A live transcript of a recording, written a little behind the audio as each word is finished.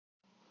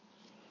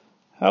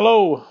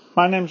Hello,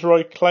 my name's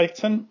Roy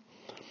Clayton,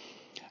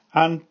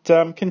 and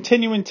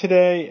continuing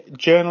today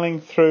journaling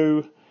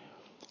through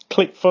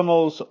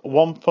ClickFunnels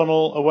One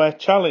Funnel Aware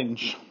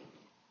Challenge.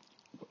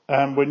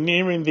 We're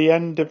nearing the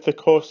end of the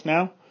course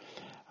now,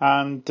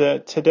 and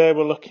today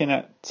we're looking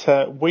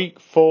at week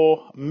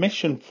 4,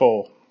 mission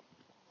 4,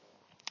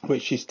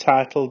 which is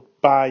titled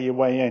Buy Your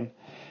Way In.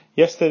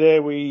 Yesterday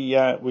we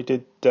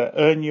did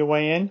Earn Your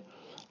Way In.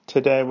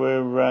 Today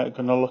we're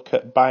going to look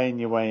at Buying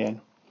Your Way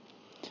In.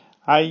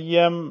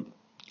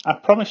 I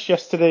promised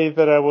yesterday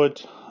that I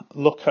would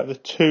look at the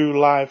 2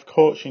 live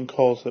coaching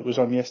calls that was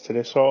on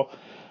yesterday, so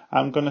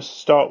I'm going to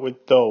start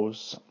with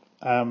those.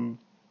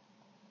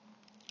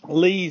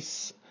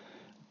 Lee's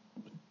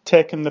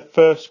taken the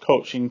first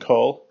coaching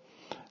call,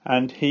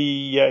 and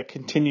he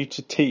continued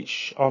to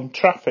teach on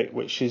traffic,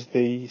 which is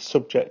the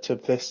subject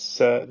of this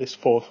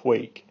 4th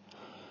week.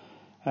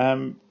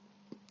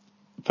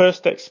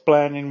 First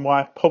explaining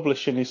why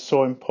publishing is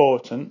so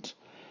important.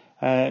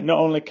 Not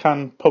only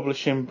can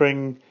publishing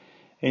bring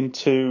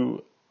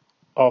into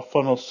our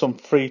funnel some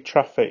free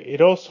traffic,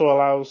 it also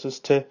allows us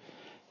to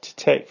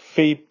take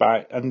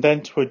feedback and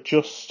then to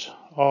adjust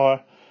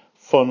our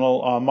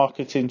funnel, our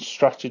marketing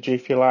strategy,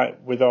 if you like,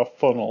 with our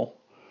funnel,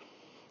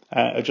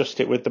 adjust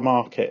it with the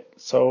market.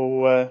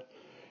 So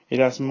it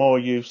has more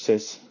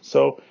uses.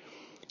 So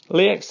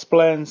Lee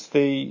explains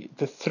the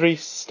 3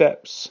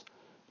 steps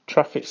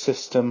traffic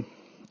system.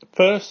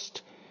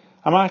 First,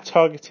 am I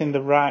targeting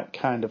the right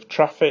kind of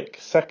traffic?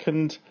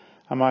 Second,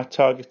 am I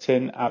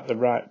targeting at the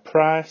right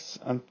price?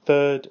 And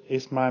third,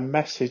 is my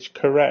message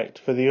correct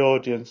for the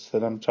audience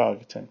that I'm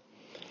targeting?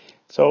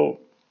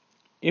 So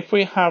if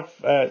we have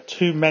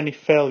too many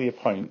failure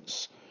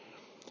points,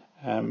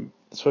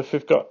 so if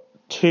we've got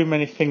too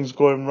many things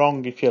going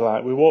wrong, if you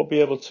like, we won't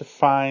be able to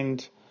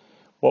find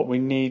what we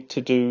need to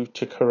do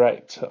to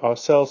correct our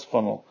sales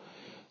funnel.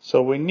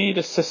 So we need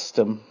a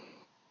system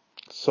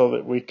so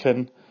that we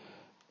can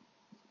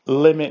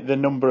limit the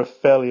number of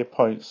failure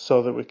points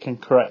so that we can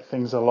correct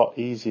things a lot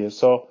easier.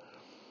 So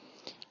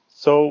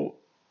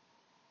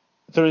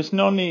there is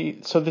no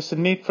need, so there's a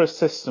need for a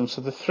system. So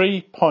the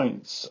 3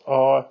 points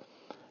are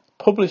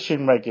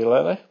publishing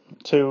regularly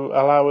to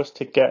allow us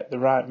to get the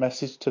right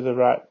message to the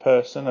right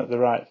person at the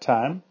right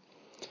time.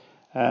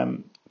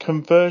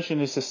 Conversion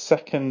is the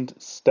second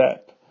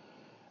step,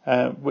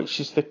 which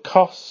is the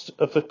cost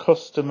of the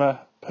customer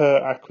per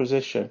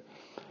acquisition.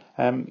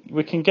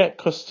 We can get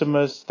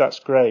customers, that's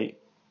great,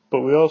 but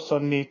we also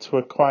need to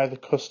acquire the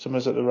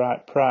customers at the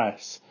right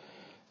price.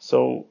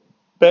 So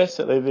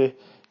basically the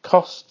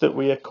cost that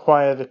we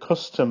acquire the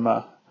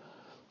customer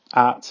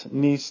at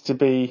needs to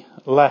be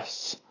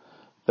less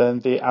than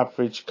the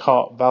average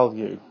cart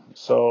value.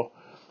 So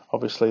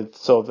obviously,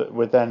 so that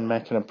we're then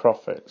making a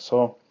profit.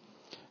 So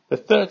the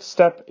third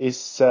step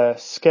is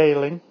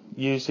scaling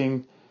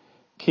using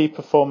key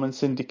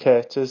performance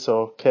indicators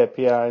or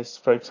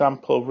KPIs. For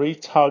example,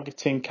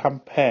 retargeting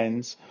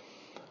campaigns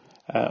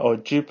or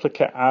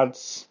duplicate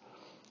ads.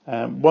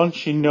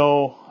 Once you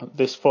know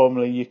this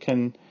formula, you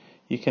can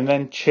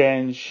then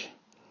change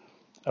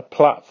a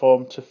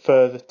platform to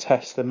further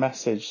test the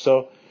message.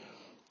 So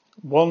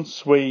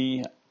once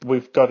we've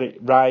got it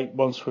right,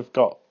 once we've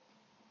got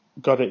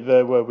it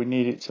there where we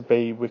need it to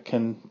be, we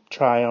can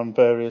try on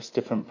various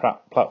different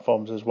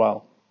platforms as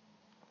well.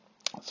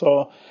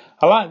 So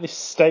I like this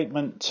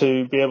statement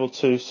to be able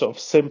to sort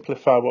of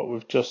simplify what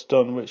we've just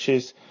done, which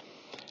is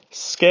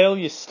scale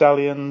your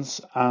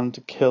stallions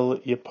and kill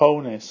your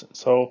ponies.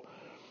 So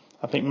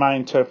I think my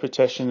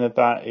interpretation of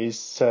that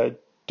is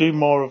do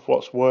more of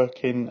what's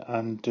working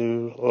and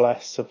do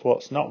less of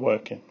what's not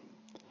working.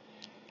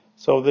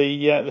 So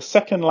the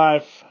second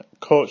live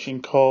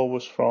coaching call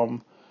was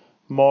from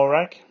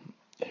Morag,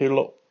 who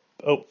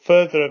looked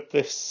further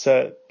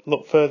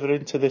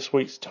into this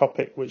week's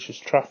topic, which is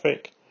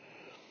traffic.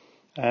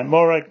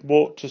 Morag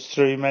walked us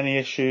through many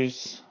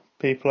issues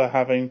people are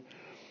having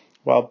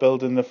while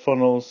building the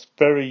funnels.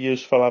 Very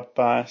useful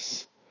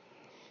advice.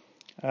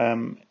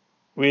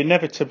 We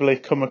inevitably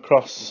come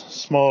across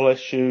small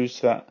issues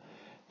that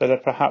are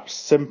perhaps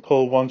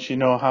simple once you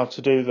know how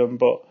to do them,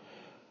 but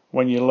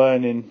when you're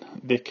learning,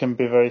 they can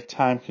be very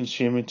time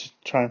consuming to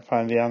try and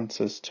find the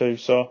answers too.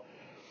 So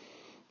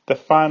the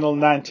final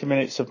 90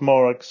 minutes of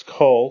Morag's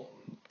call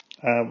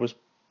was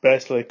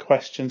basically a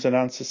questions and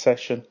answer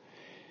session.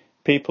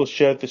 People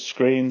shared the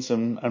screens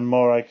and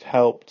Morag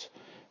helped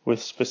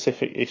with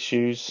specific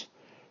issues.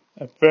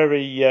 A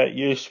very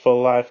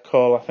useful live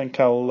call. I think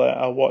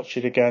I'll watch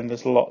it again.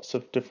 There's lots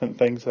of different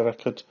things that I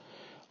could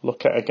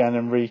look at again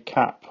and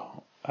recap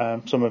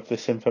some of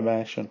this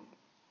information.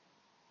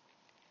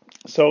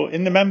 So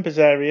in the members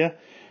area,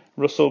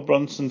 Russell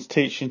Brunson's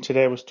teaching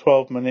today was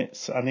 12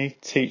 minutes, and he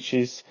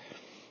teaches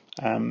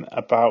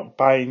about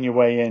buying your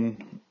way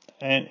in,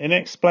 and it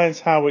explains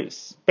how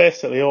it's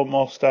basically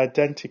almost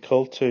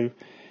identical to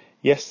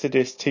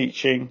yesterday's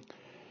teaching.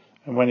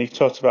 And when he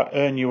talks about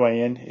earn your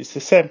way in, it's the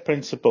same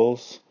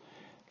principles.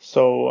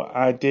 So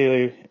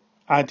ideally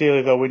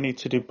though, we need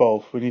to do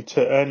both. We need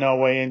to earn our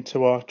way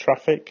into our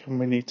traffic, and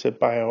we need to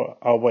buy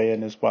our way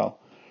in as well.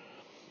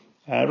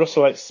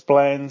 Russell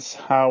explains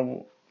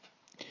how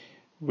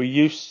we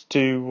used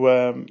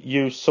to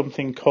use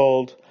something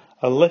called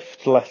a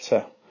lift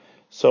letter.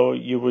 So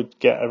you would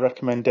get a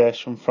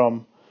recommendation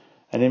from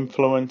an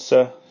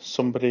influencer,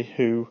 somebody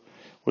who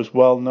was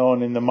well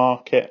known in the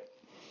market.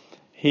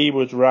 He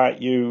would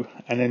write you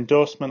an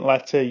endorsement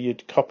letter,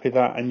 you'd copy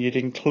that and you'd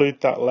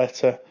include that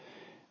letter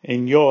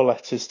in your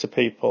letters to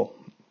people.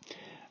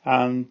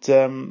 And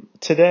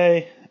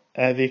today,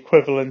 the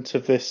equivalent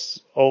of this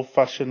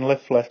old-fashioned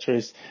lift letter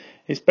is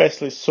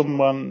basically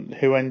someone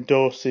who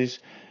endorses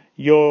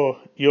your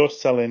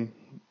selling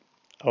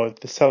or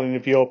the selling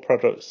of your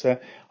products.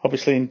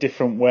 Obviously, in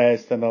different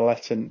ways than a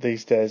letter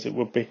these days. It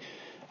would be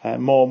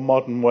more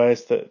modern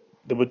ways that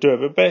they would do it.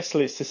 But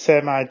basically, it's the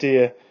same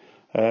idea.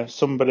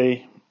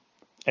 Somebody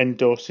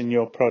endorsing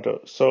your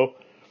product. So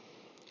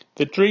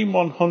the Dream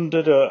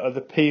 100 are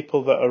the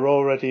people that are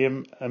already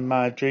in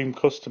my dream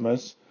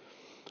customers.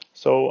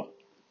 So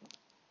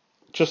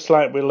just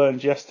like we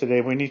learned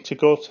yesterday, we need to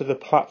go to the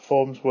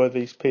platforms where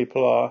these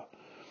people are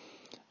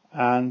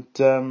and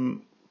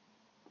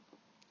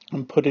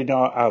put in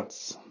our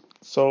ads.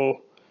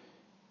 So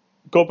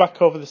go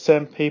back over the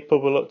same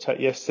people we looked at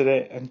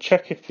yesterday and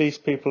check if these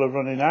people are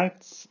running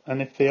ads.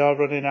 And if they are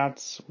running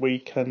ads, we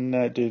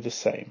can do the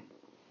same.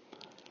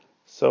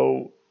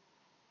 So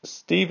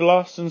Steve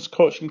Larson's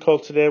coaching call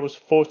today was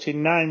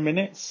 49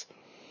 minutes.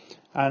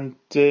 And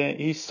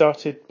he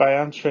started by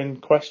answering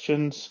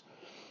questions.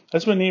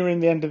 As we're nearing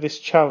the end of this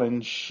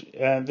challenge,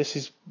 this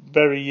is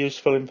very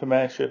useful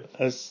information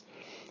as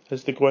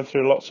they're going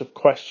through lots of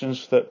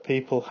questions that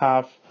people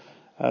have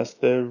as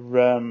they're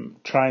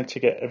trying to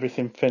get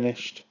everything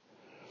finished.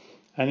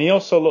 And he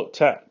also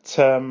looked at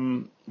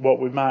what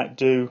we might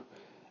do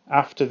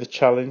after the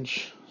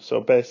challenge. So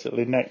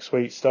basically next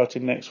week,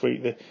 starting next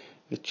week,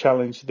 the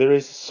challenge, there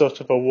is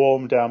sort of a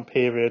warm down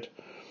period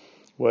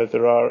where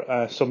there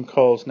are some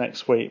calls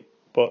next week.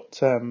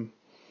 But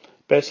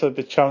basically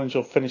the challenge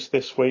will finish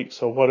this week.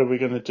 So what are we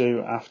going to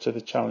do after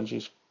the challenge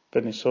is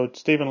finished? So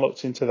Stephen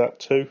looked into that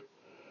too.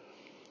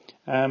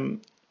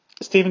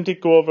 Stephen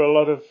did go over a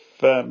lot of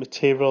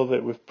material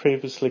that we've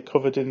previously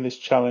covered in this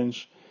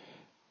challenge,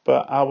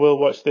 but I will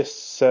watch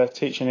this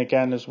teaching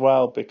again as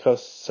well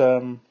because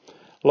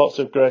lots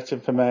of great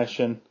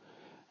information,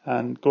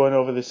 and going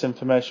over this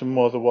information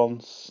more than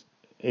once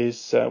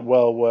is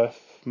well worth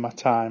my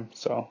time.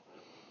 So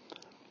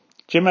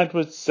Jim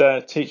Edwards'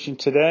 teaching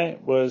today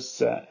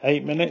was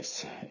 8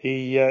 minutes.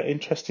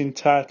 Interesting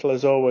title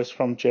as always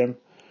from Jim.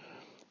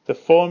 The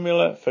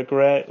formula for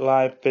great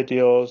live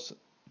videos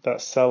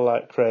that sell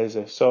like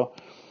crazy. So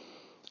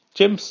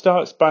Jim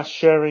starts by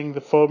sharing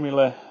the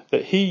formula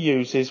that he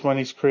uses when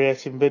he's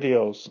creating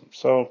videos.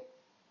 So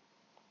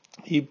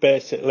he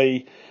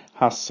basically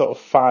has sort of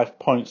 5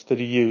 points that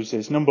he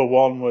uses. Number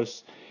 1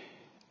 was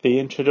the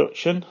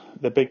introduction,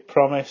 the big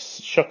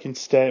promise, shocking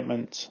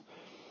statement,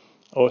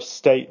 or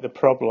state the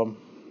problem.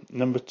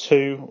 Number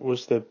 2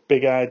 was the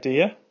big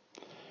idea.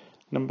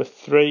 Number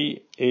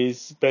 3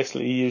 is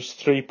basically he used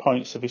 3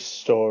 points of his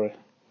story.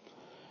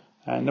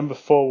 Number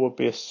 4 would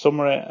be a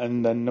summary,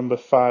 and then number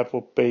 5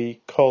 would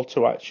be call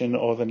to action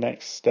or the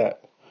next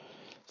step.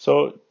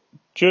 So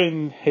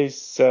during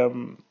his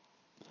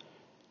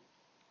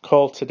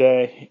call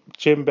today,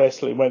 Jim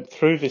basically went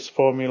through this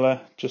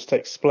formula, just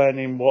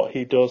explaining what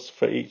he does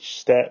for each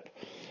step,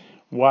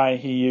 why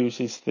he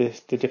uses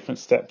the different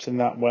steps in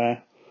that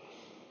way.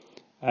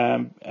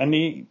 And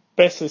he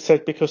basically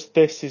said because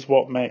this is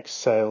what makes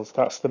sales,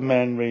 that's the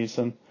main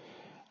reason.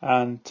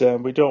 And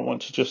we don't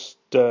want to just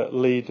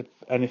lead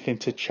anything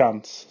to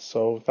chance.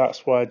 So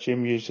that's why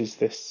Jim uses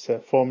this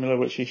formula,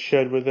 which he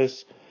shared with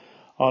us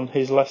on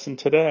his lesson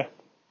today.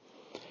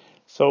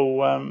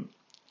 So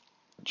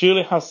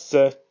Julie has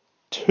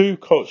 2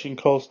 coaching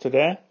calls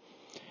today,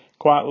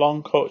 quite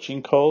long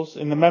coaching calls.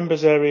 In the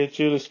members area,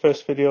 Julie's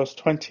first video is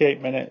 28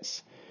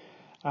 minutes.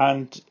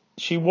 And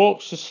she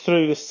walks us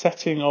through the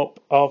setting up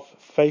of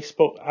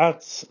Facebook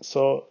ads.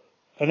 So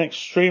an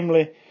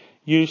extremely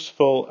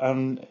useful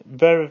and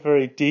very,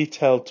 very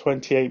detailed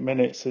 28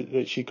 minutes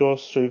that she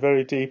goes through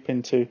very deep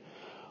into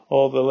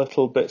all the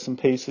little bits and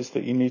pieces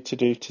that you need to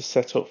do to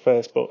set up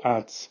Facebook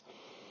ads.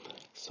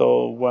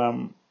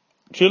 So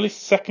Julie's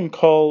second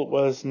call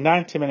was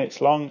 90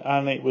 minutes long,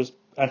 and it was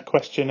a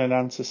question and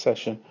answer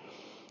session.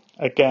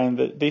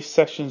 Again, these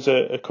sessions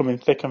are coming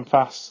thick and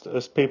fast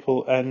as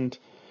people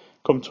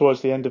come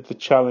towards the end of the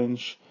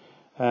challenge.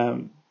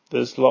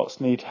 There's lots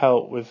need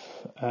help with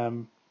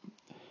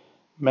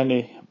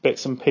many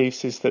bits and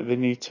pieces that they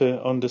need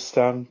to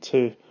understand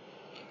to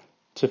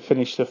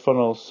finish the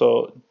funnel.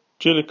 So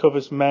Julie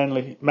covers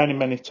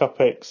many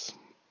topics,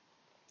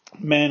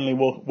 mainly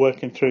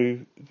working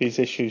through these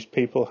issues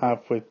people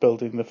have with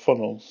building the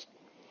funnels.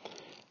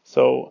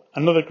 So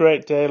another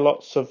great day,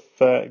 lots of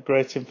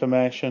great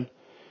information.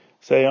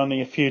 Say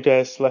only a few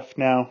days left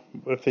now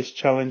with this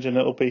challenge and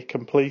it'll be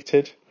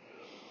completed.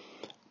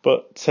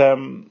 But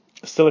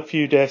still a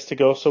few days to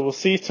go. So we'll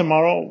see you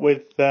tomorrow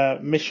with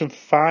mission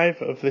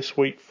 5 of this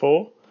week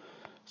 4.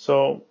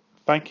 So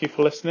thank you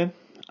for listening,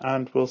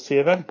 and we'll see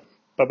you then.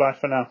 Bye bye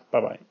for now.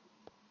 Bye bye.